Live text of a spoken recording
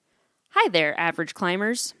Hi there, average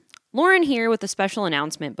climbers. Lauren here with a special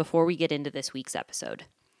announcement before we get into this week's episode.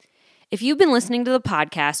 If you've been listening to the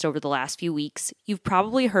podcast over the last few weeks, you've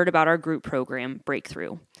probably heard about our group program,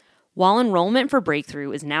 Breakthrough. While enrollment for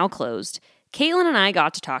Breakthrough is now closed, Caitlin and I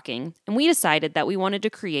got to talking, and we decided that we wanted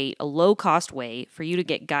to create a low-cost way for you to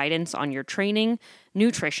get guidance on your training,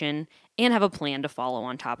 nutrition, and have a plan to follow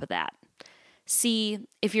on top of that. See,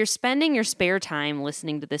 if you're spending your spare time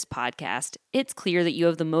listening to this podcast, it's clear that you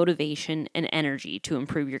have the motivation and energy to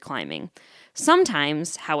improve your climbing.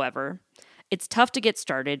 Sometimes, however, it's tough to get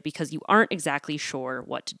started because you aren't exactly sure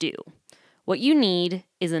what to do. What you need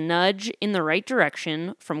is a nudge in the right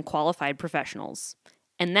direction from qualified professionals.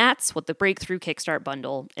 And that's what the Breakthrough Kickstart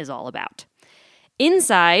Bundle is all about.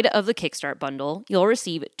 Inside of the Kickstart Bundle, you'll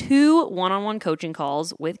receive 2 one-on-one coaching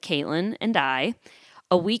calls with Caitlin and I,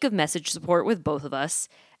 a week of message support with both of us,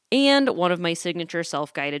 and one of my signature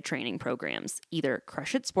self-guided training programs, either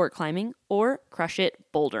Crush It Sport Climbing or Crush It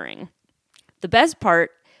Bouldering. The best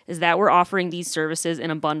part is that we're offering these services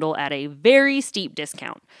in a bundle at a very steep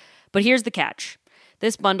discount. But here's the catch.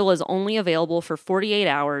 This bundle is only available for 48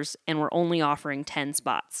 hours, and we're only offering 10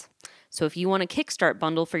 spots. So if you want a Kickstart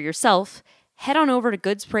bundle for yourself, head on over to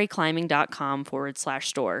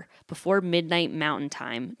goodsprayclimbing.com/store before midnight Mountain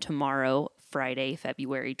Time tomorrow, Friday,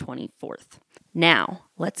 February 24th. Now,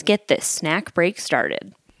 let's get this snack break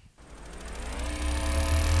started.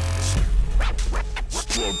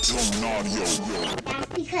 That's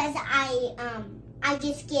because I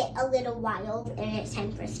just get a little wild and it's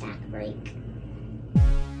time for a snack break.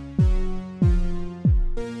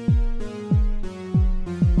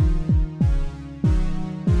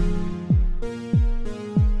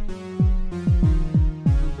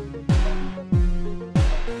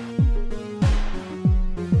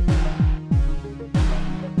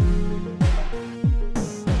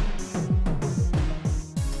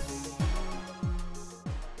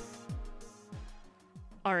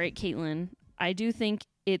 All right, Caitlin, I do think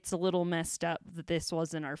it's a little messed up that this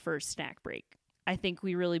wasn't our first snack break. I think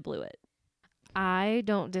we really blew it. I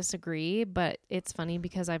don't disagree, but it's funny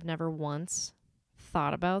because I've never once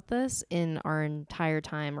thought about this in our entire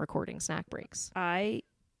time recording snack breaks. I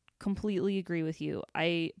completely agree with you.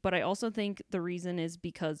 But I also think the reason is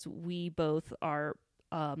because we both are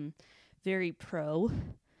very pro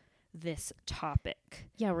this topic.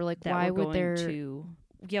 Yeah, we're like, That why we're would there...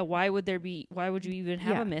 why would you even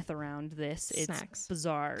have a myth around this? Snacks. It's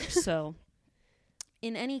bizarre. So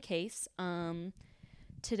in any case,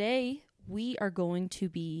 today we are going to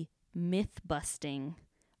be myth busting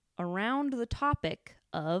around the topic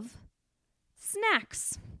of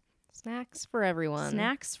snacks. Snacks for everyone.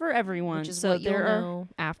 Snacks for everyone. Which is so what you'll know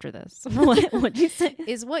after this. What'd you say?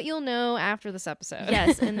 Is what you'll know after this episode.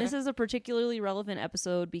 Yes, and this is a particularly relevant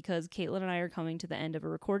episode because Caitlin and I are coming to the end of a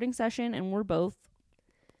recording session and we're both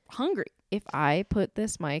hungry. If I put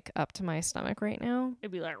this mic up to my stomach right now,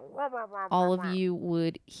 It'd be like all of you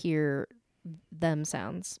would hear them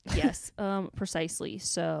sounds. Yes, precisely.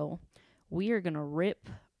 So we are gonna rip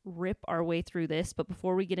our way through this. But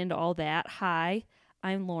before we get into all that, hi,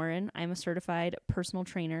 I'm Lauren. I'm a certified personal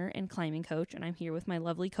trainer and climbing coach, and I'm here with my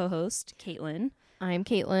lovely co-host, Caitlin. I'm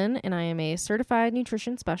Caitlin, and I am a certified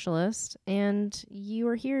nutrition specialist, and you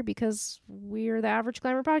are here because we're the Average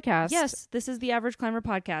Climber Podcast. Yes, this is the Average Climber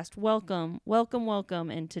Podcast. Welcome.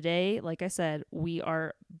 And today, like I said, we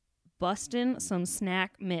are busting some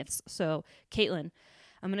snack myths. So, Caitlin,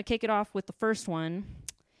 I'm going to kick it off with the first one,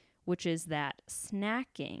 which is that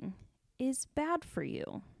snacking is bad for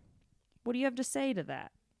you. What do you have to say to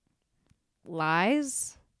that?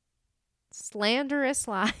 Lies. Slanderous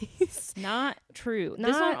lies. Not true. Not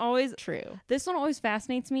This one always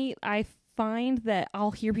fascinates me. I find that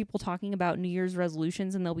I'll hear people talking about New Year's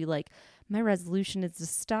resolutions and they'll be like, my resolution is to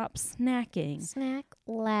stop snacking. Snack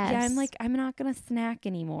less. Yeah, I'm like, I'm not going to snack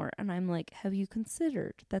anymore. And I'm like, have you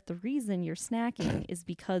considered that the reason you're snacking is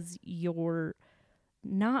because you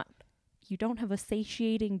don't have a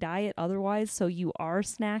satiating diet otherwise, so you are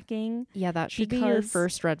snacking? Yeah, that should be your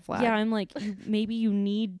first red flag. Yeah, I'm like, maybe you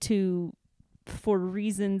need to, for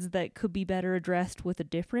reasons that could be better addressed with a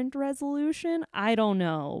different resolution. I don't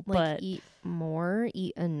know, like, but eat more,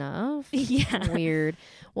 eat enough. Yeah. Weird.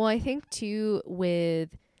 Well, I think too I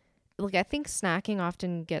think snacking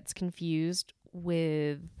often gets confused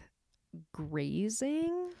with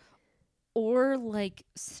grazing. Or like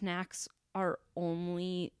snacks are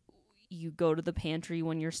only you go to the pantry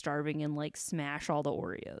when you're starving and like smash all the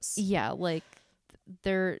Oreos. Yeah, like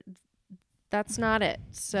that's not it.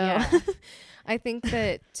 So Yeah. I think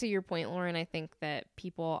that, to your point, Lauren, I think that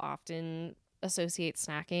people often associate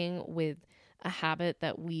snacking with a habit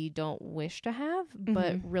that we don't wish to have.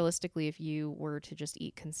 But realistically, if you were to just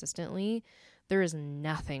eat consistently, there is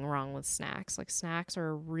nothing wrong with snacks. Like, snacks are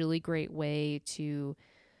a really great way to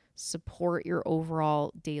support your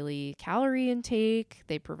overall daily calorie intake.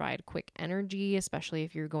 They provide quick energy, especially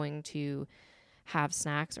if you're going to have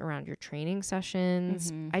snacks around your training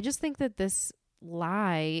sessions. I just think that this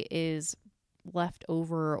lie is left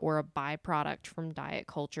over or a byproduct from diet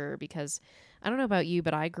culture, because I don't know about you,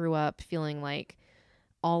 but I grew up feeling like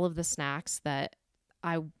all of the snacks that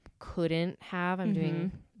I couldn't have, I'm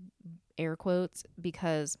doing air quotes,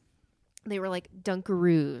 because they were like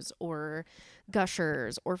Dunkaroos or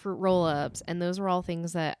Gushers or Fruit Roll-Ups. And those were all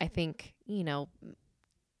things that I think, you know,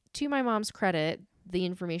 to my mom's credit, the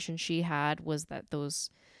information she had was that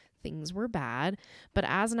those things were bad. But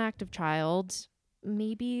as an active child,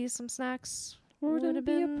 maybe some snacks would have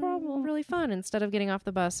been really fun, instead of getting off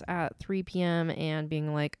the bus at 3 p.m. and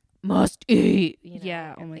being like, must eat. You know,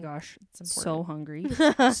 yeah. Oh my gosh. It's So hungry.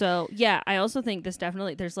 So yeah, I also think this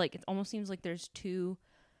definitely, there's like, it almost seems like there's two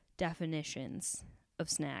definitions of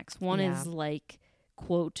snacks. One is like,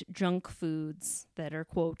 quote, junk foods that are,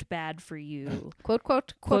 quote, bad for you. Quote,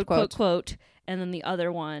 quote, quote, quote, quote. And then the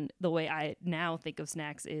other one, the way I now think of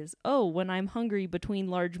snacks is, oh, when I'm hungry between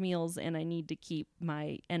large meals and I need to keep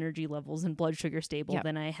my energy levels and blood sugar stable,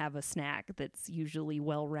 then I have a snack that's usually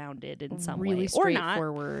well-rounded in some really way.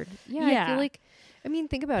 straightforward. Yeah, I feel like, I mean,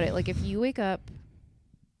 think about it. Like, if you wake up,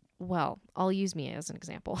 well, I'll use me as an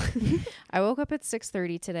example. I woke up at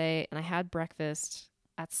 6:30 today and I had breakfast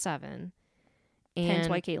at 7. And hence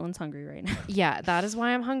why Caitlin's hungry right now. Yeah, that is why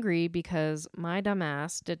I'm hungry, because my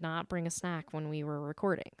dumbass did not bring a snack when we were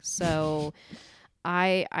recording. So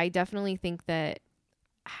I definitely think that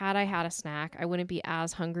had I had a snack, I wouldn't be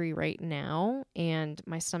as hungry right now, and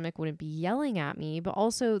my stomach wouldn't be yelling at me. But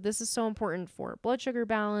also, this is so important for blood sugar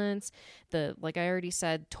balance, like I already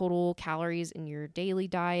said, total calories in your daily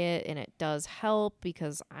diet, and it does help,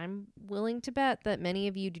 because I'm willing to bet that many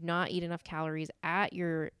of you do not eat enough calories at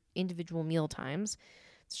your individual meal times.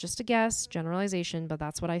 It's just a guess, generalization, but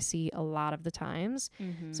that's what I see a lot of the times.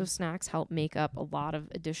 So snacks help make up a lot of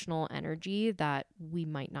additional energy that we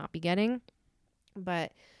might not be getting.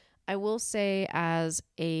 But I will say, as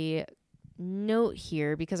a note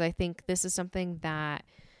here, because I think this is something that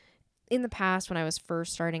in the past, when I was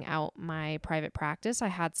first starting out my private practice, I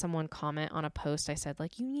had someone comment on a post. I said,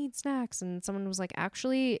 like, you need snacks. And someone was like,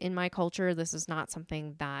 actually, in my culture, this is not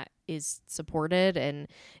something that is supported, and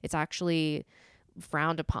it's actually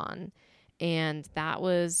frowned upon. And that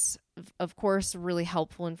was, of course, really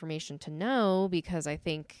helpful information to know, because I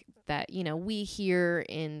think that, you know, we here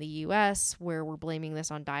in the US, where we're blaming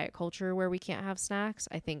this on diet culture, where we can't have snacks,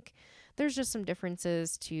 I think there's just some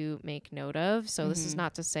differences to make note of. So this is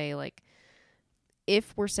not to say, like,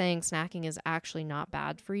 if we're saying snacking is actually not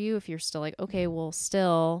bad for you, if you're still like, okay, well,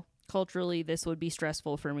 still culturally this would be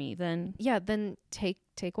stressful for me, then then take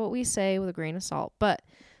what we say with a grain of salt. But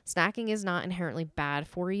snacking is not inherently bad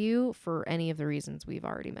for you for any of the reasons we've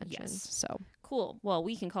already mentioned. So cool. Well,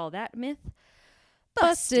 we can call that myth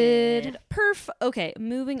busted. Perf. Okay,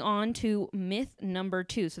 moving on to myth number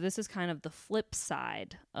 2. So this is kind of the flip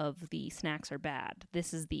side of the snacks are bad.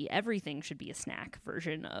 This is the everything should be a snack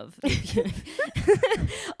version of.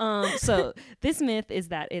 So this myth is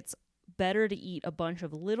that it's better to eat a bunch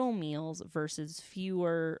of little meals versus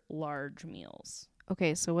fewer large meals.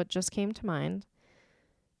 Okay, so what just came to mind?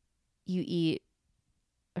 You eat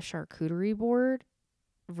a charcuterie board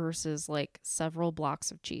versus like several blocks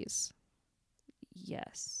of cheese.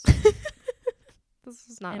 Yes. This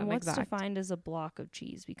is not and an what's exact. defined as a block of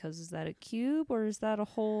cheese? Because is that a cube or is that a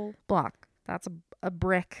whole block? That's a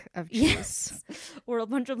brick of cheese. Yes. Or a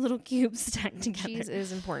bunch of little cubes stacked together. Cheese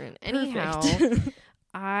is important. Anyhow,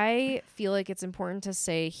 I feel like it's important to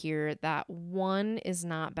say here that one is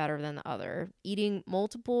not better than the other. Eating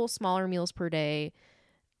multiple smaller meals per day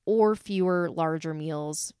or fewer larger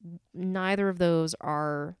meals, neither of those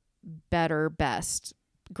are better, best,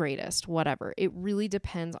 greatest, whatever. It really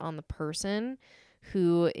depends on the person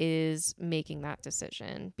who is making that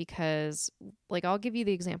decision, because, like, I'll give you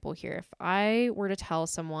the example here. If I were to tell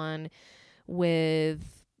someone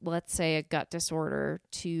with, let's say, a gut disorder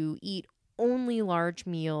to eat only large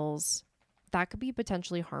meals, that could be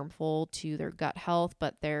potentially harmful to their gut health,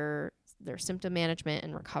 but their symptom management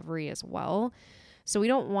and recovery as well. So we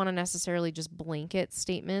don't want to necessarily just blanket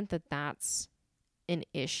statement that that's an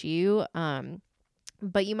issue.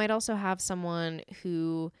 But you might also have someone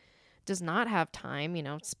who does not have time, you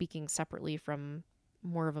know, speaking separately from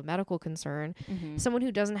more of a medical concern, someone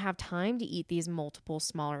who doesn't have time to eat these multiple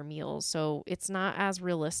smaller meals. So it's not as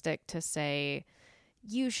realistic to say,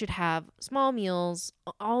 you should have small meals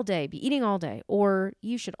all day, be eating all day, or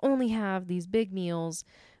you should only have these big meals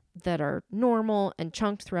that are normal and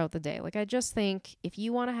chunked throughout the day. Like, I just think if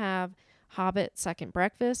you want to have Hobbit second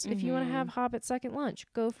breakfast, if you want to have Hobbit second lunch,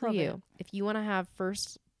 go for Love you. it. If you want to have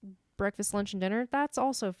first breakfast, lunch, and dinner, that's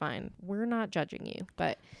also fine. We're not judging you.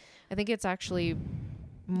 But I think it's actually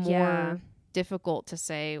more difficult to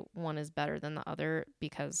say one is better than the other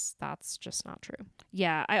because that's just not true.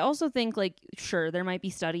 Yeah, I also think, like, sure, there might be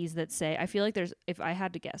studies that say, I feel like if I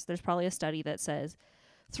had to guess, there's probably a study that says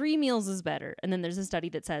 3 meals is better. And then there's a study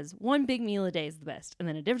that says 1 big meal a day is the best. And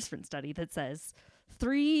then a different study that says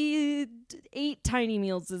 8 tiny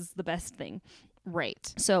meals is the best thing.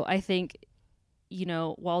 Right. So I think, you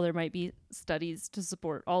know, while there might be studies to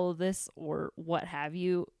support all of this or what have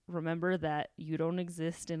you, remember that you don't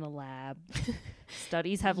exist in a lab.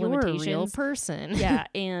 Studies have limitations. You're a real person. Yeah,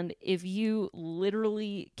 and if you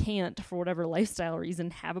literally can't, for whatever lifestyle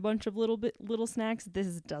reason, have a bunch of little snacks,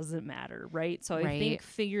 this doesn't matter, right? So I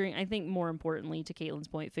think more importantly, to Caitlin's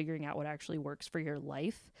point, figuring out what actually works for your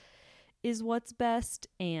life is what's best.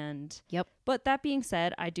 And but that being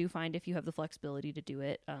said, I do find if you have the flexibility to do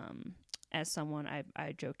it, as someone,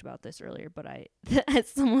 I joked about this earlier, but as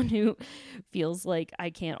someone who feels like I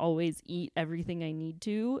can't always eat everything I need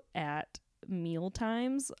to at meal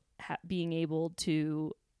times, being able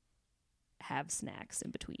to have snacks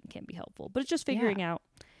in between can be helpful. But it's just figuring out,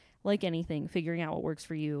 like anything, figuring out what works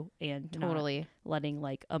for you and not letting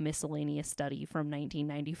like a miscellaneous study from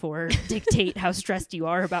 1994 dictate how stressed you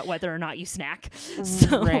are about whether or not you snack.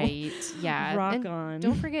 So, right. Yeah. Rock on.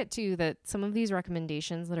 Don't forget too that some of these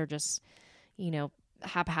recommendations that are just, you know,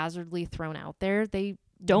 haphazardly thrown out there, they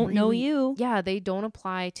don't know you. Yeah, they don't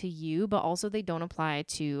apply to you, but also they don't apply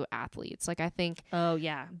to athletes. Like, I think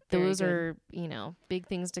those are, you know, big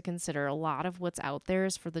things to consider. A lot of what's out there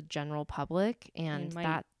is for the general public, and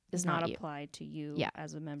that is not applied to you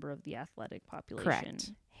as a member of the athletic population.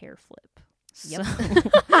 Correct. Hair flip. Yep.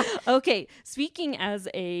 So, okay. Speaking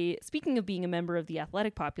of being a member of the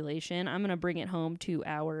athletic population, I'm going to bring it home to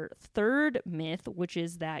our third myth, which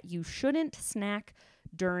is that you shouldn't snack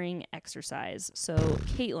during exercise. So,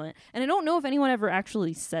 Caitlin, and I don't know if anyone ever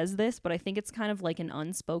actually says this, but I think it's kind of like an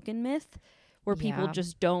unspoken myth where people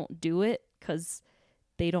just don't do it because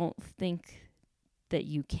they don't think that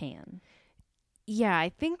you can. Yeah,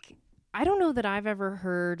 I don't know that I've ever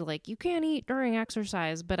heard like you can't eat during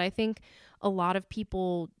exercise, but I think a lot of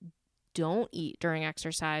people don't eat during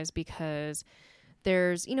exercise because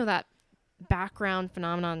there's, you know, that background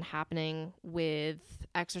phenomenon happening with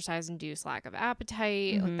exercise-induced lack of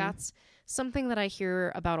appetite. Like, that's something that I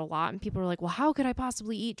hear about a lot, and people are like, well, how could I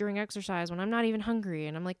possibly eat during exercise when I'm not even hungry?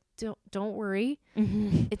 And I'm like, don't worry.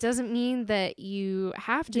 It doesn't mean that you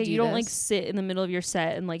have to do you don't like sit in the middle of your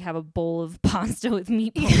set and like have a bowl of pasta with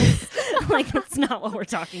meatballs. Like, that's not what we're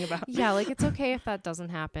talking about. Yeah, like, it's okay if that doesn't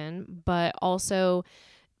happen, but also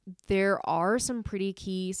there are some pretty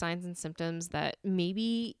key signs and symptoms that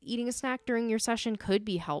maybe eating a snack during your session could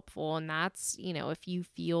be helpful. And that's, you know, if you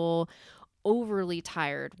feel overly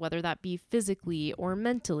tired, whether that be physically or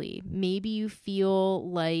mentally, maybe you feel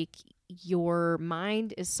like your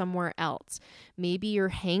mind is somewhere else. Maybe you're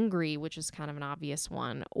hangry, which is kind of an obvious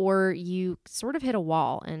one, or you sort of hit a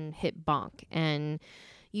wall and hit bunk and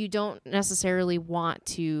you don't necessarily want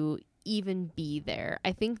to even be there.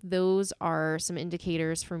 I think those are some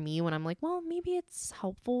indicators for me when I'm like, well, maybe it's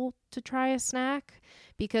helpful to try a snack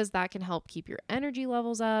because that can help keep your energy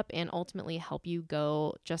levels up and ultimately help you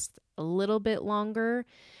go just a little bit longer.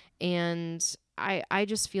 And I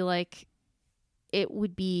just feel like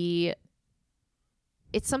it's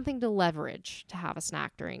something to leverage to have a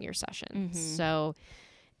snack during your session. So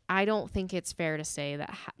I don't think it's fair to say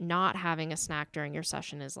that not having a snack during your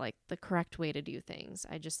session is like the correct way to do things.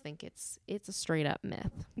 I just think it's a straight up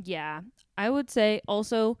myth. Yeah. I would say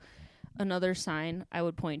also another sign I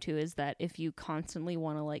would point to is that if you constantly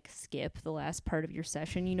want to like skip the last part of your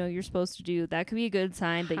session, you know, you're supposed to do, that could be a good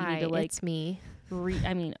sign that you need to like, it's me.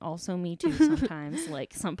 I mean, also me too sometimes.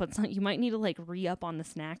 Like you might need to like re-up on the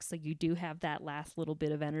snacks so you do have that last little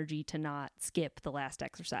bit of energy to not skip the last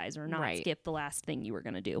exercise or not skip the last thing you were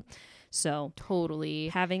going to do. So totally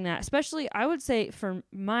having that, especially I would say for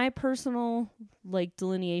my personal like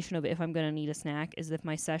delineation of if I'm going to need a snack is if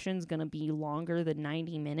my session's going to be longer than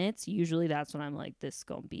 90 minutes. Usually that's when I'm like, this is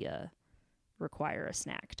going to be require a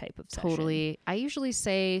snack type of session. Totally. I usually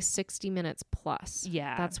say 60 minutes plus.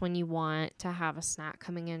 Yeah. That's when you want to have a snack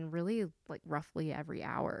coming in really like roughly every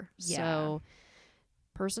hour. Yeah. So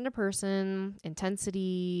person to person,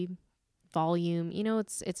 intensity volume,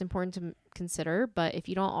 it's important to consider. But if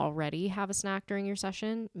you don't already have a snack during your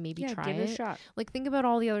session, maybe try give it a shot. Like, think about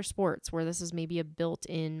all the other sports where this is maybe a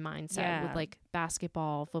built-in mindset with Yeah. like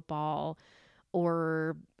basketball, football,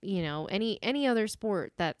 or any other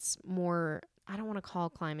sport that's more, I don't want to call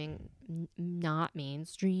climbing not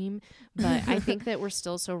mainstream, but I think that we're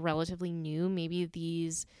still so relatively new. Maybe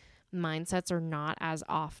these mindsets are not as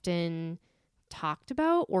often talked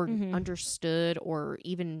about or understood or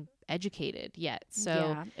even educated yet. So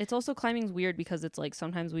yeah, it's also, climbing's weird because it's like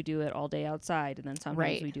sometimes we do it all day outside and then sometimes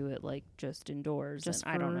Right. we do it like just indoors. just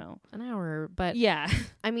And I don't for know. an hour. But Yeah.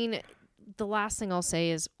 I mean, the last thing I'll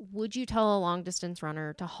say is, would you tell a long distance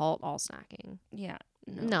runner to halt all snacking? Yeah.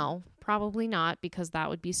 No, probably not, because that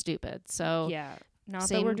would be stupid. So Yeah. Not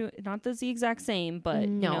that we're Same- doing, not that's the exact same, but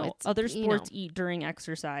No, it's, other you sports eat during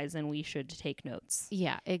exercise and we should take notes.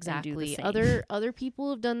 yeah, exactly. same. Other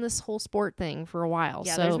people have done this whole sport thing for a while.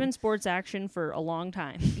 Yeah, so there's been sports action for a long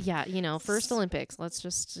time. yeah, first Olympics. Let's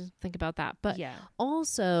just think about that. But yeah.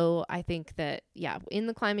 also, I think that, in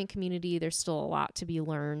the climbing community, there's still a lot to be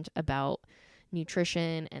learned about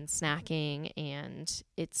nutrition and snacking, and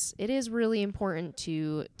it is really important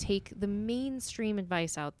to take the mainstream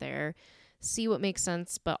advice out there, see what makes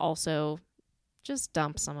sense, but also just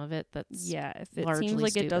dump some of it that's Yeah, if it largely seems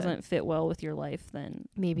like stupid. it doesn't fit well with your life, then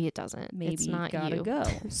maybe it doesn't. maybe it's not gotta you. go.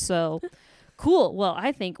 So cool. Well,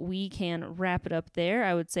 I think we can wrap it up there.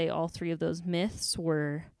 I would say all three of those myths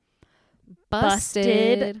were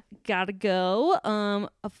Busted. gotta go.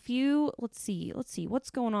 A few, let's see what's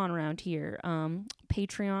going on around here.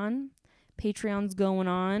 Patreon's going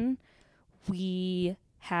on. We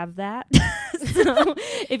have that. So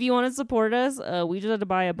if you want to support us, we just had to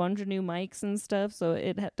buy a bunch of new mics and stuff, so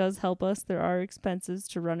it does help us. There are expenses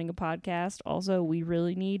to running a podcast. Also, we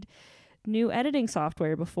really need new editing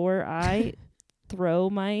software before I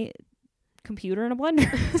throw my computer in a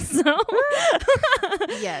blender. So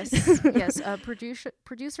yes.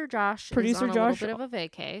 Producer Josh Producer is on Josh- a little bit of a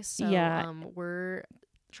vacay, so Yeah. we're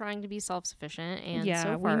trying to be self-sufficient, and yeah,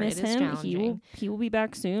 so far we miss it is him. challenging. He will be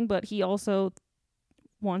back soon, but he also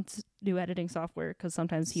wants new editing software because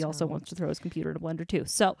sometimes he also So- wants to throw his computer in a blender too.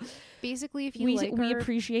 So Basically, if you we like we our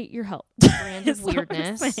appreciate your help. brand of is what we're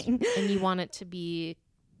weirdness saying. and you want it to be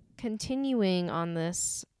continuing on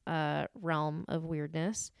this realm of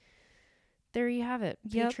weirdness, there you have it.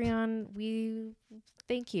 Yep. Patreon, we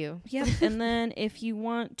thank you. Yep. And then if you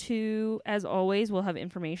want to, as always, we'll have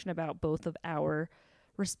information about both of our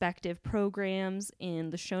respective programs in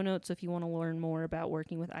the show notes. So if you want to learn more about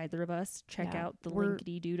working with either of us, check Yeah, out the we're-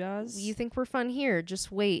 linkity doodads. You think we're fun here?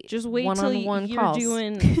 Just wait. Just wait till One-on-one you're calls.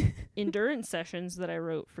 doing endurance sessions that I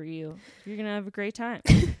wrote for you. You're going to have a great time.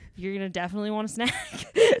 You're going to definitely want a snack.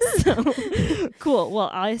 So cool. Well,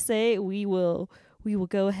 I say we will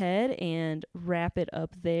go ahead and wrap it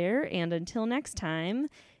up there. And until next time,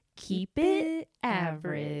 keep it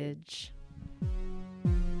average.